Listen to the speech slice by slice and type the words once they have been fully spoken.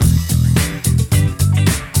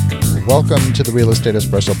Welcome to the Real Estate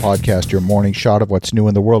Espresso Podcast, your morning shot of what's new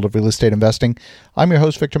in the world of real estate investing. I'm your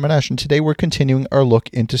host, Victor Manesh, and today we're continuing our look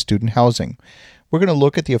into student housing. We're going to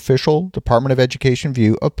look at the official Department of Education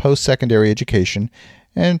view of post-secondary education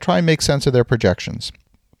and try and make sense of their projections.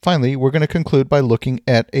 Finally, we're going to conclude by looking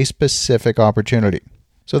at a specific opportunity.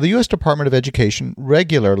 So the U.S. Department of Education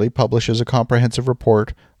regularly publishes a comprehensive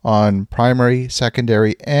report on primary,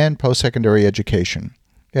 secondary, and post-secondary education.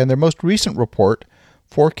 And their most recent report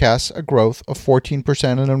forecasts a growth of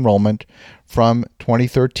 14% in enrollment from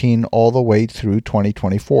 2013 all the way through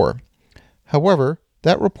 2024. However,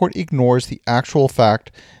 that report ignores the actual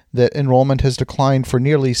fact that enrollment has declined for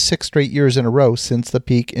nearly 6 straight years in a row since the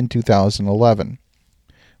peak in 2011.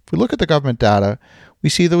 If we look at the government data, we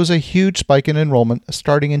see there was a huge spike in enrollment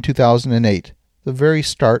starting in 2008, the very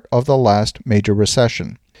start of the last major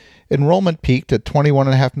recession. Enrollment peaked at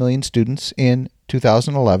 21.5 million students in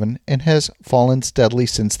 2011 and has fallen steadily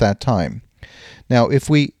since that time. Now, if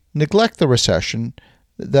we neglect the recession,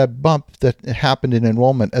 that bump that happened in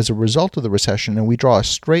enrollment as a result of the recession, and we draw a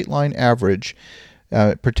straight line average,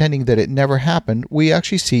 pretending that it never happened, we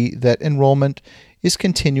actually see that enrollment is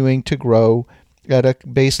continuing to grow at a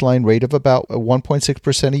baseline rate of about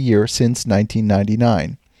 1.6% a year since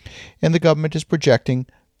 1999. And the government is projecting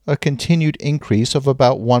a continued increase of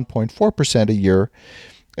about 1.4% a year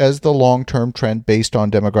as the long-term trend based on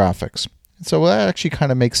demographics. So that actually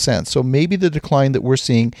kind of makes sense. So maybe the decline that we're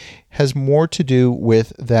seeing has more to do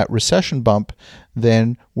with that recession bump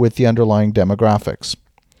than with the underlying demographics.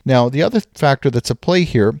 Now, the other factor that's at play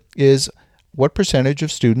here is what percentage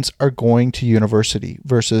of students are going to university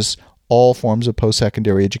versus all forms of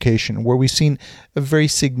post-secondary education. Where we've seen a very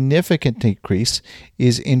significant decrease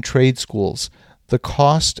is in trade schools. The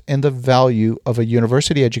cost and the value of a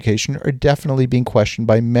university education are definitely being questioned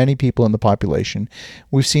by many people in the population.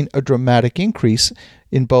 We've seen a dramatic increase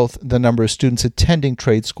in both the number of students attending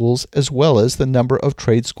trade schools as well as the number of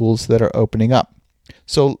trade schools that are opening up.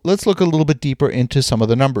 So let's look a little bit deeper into some of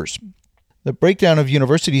the numbers. The breakdown of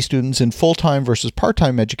university students in full-time versus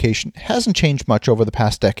part-time education hasn't changed much over the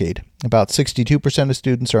past decade. About 62% of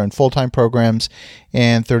students are in full-time programs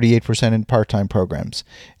and 38% in part-time programs.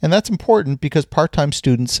 And that's important because part-time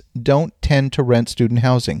students don't tend to rent student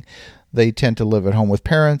housing. They tend to live at home with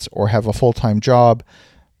parents or have a full-time job.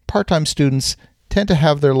 Part-time students tend to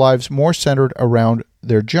have their lives more centered around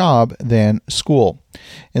their job than school.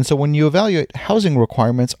 And so when you evaluate housing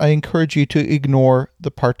requirements, I encourage you to ignore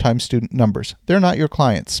the part-time student numbers. They're not your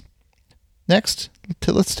clients. Next,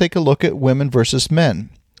 let's take a look at women versus men.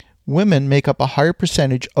 Women make up a higher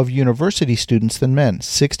percentage of university students than men.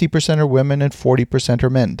 60% are women and 40% are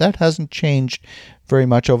men. That hasn't changed very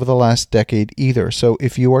much over the last decade either. So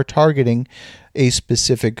if you are targeting a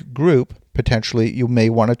specific group, potentially you may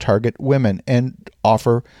want to target women and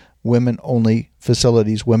offer women-only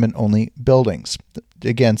facilities, women-only buildings.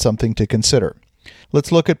 Again, something to consider.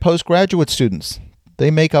 Let's look at postgraduate students.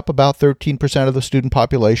 They make up about 13% of the student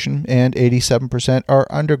population, and 87% are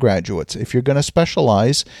undergraduates. If you're going to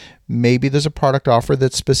specialize, maybe there's a product offer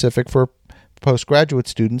that's specific for postgraduate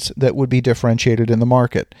students that would be differentiated in the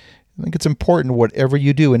market. I think it's important, whatever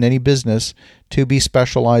you do in any business, to be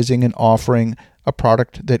specializing and offering a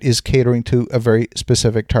product that is catering to a very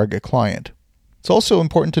specific target client. It's also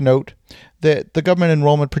important to note that the government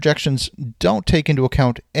enrollment projections don't take into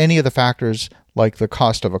account any of the factors like the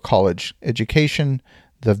cost of a college education,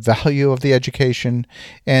 the value of the education,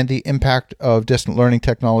 and the impact of distant learning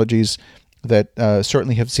technologies that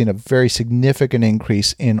certainly have seen a very significant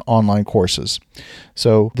increase in online courses.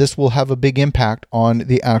 So this will have a big impact on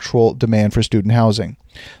the actual demand for student housing.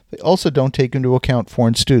 They also don't take into account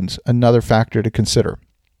foreign students, another factor to consider.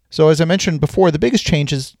 So as I mentioned before, the biggest change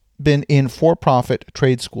has been in for-profit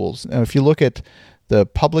trade schools. Now, if you look at the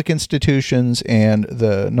public institutions and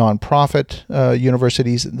the nonprofit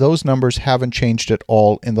universities, those numbers haven't changed at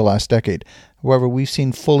all in the last decade. However, we've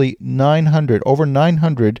seen over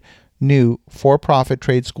 900 new for-profit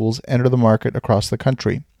trade schools enter the market across the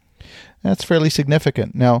country. That's fairly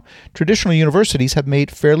significant. Now, traditional universities have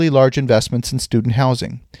made fairly large investments in student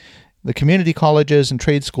housing. The community colleges and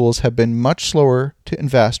trade schools have been much slower to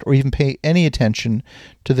invest or even pay any attention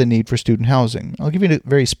to the need for student housing. I'll give you a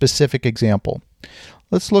very specific example.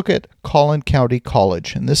 Let's look at Collin County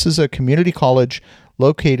College. And this is a community college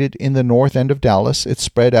located in the north end of Dallas. It's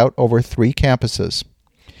spread out over 3 campuses.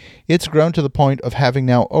 It's grown to the point of having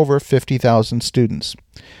now over 50,000 students.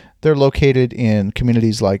 They're located in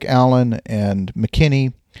communities like Allen and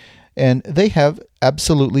McKinney, and they have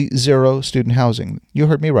absolutely zero student housing. You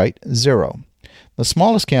heard me right, zero. The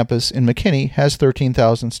smallest campus in McKinney has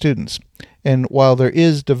 13,000 students. And while there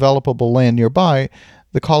is developable land nearby,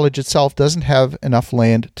 the college itself doesn't have enough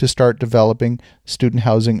land to start developing student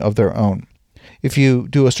housing of their own. If you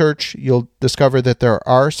do a search, you'll discover that there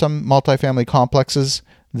are some multifamily complexes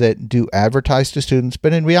that do advertise to students,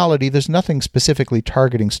 but in reality, there's nothing specifically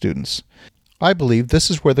targeting students. I believe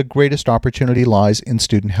this is where the greatest opportunity lies in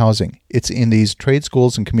student housing. It's in these trade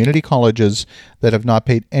schools and community colleges that have not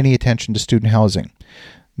paid any attention to student housing.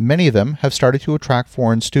 Many of them have started to attract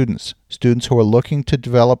foreign students who are looking to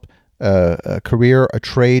develop a career, a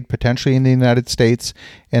trade, potentially in the United States,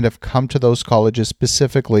 and have come to those colleges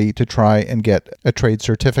specifically to try and get a trade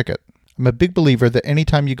certificate. I'm a big believer that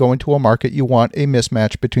anytime you go into a market, you want a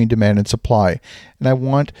mismatch between demand and supply. And I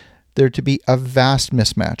want there to be a vast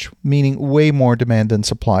mismatch, meaning way more demand than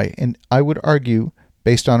supply. And I would argue,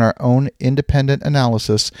 based on our own independent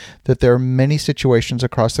analysis, that there are many situations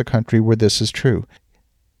across the country where this is true.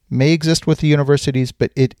 It may exist with the universities,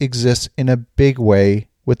 but it exists in a big way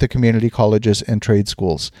with the community colleges and trade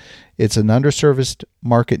schools. It's an underserviced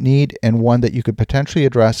market need and one that you could potentially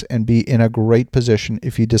address and be in a great position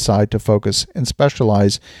if you decide to focus and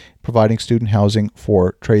specialize providing student housing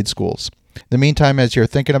for trade schools. In the meantime, as you're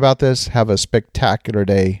thinking about this, have a spectacular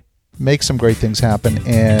day, make some great things happen,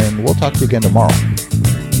 and we'll talk to you again tomorrow.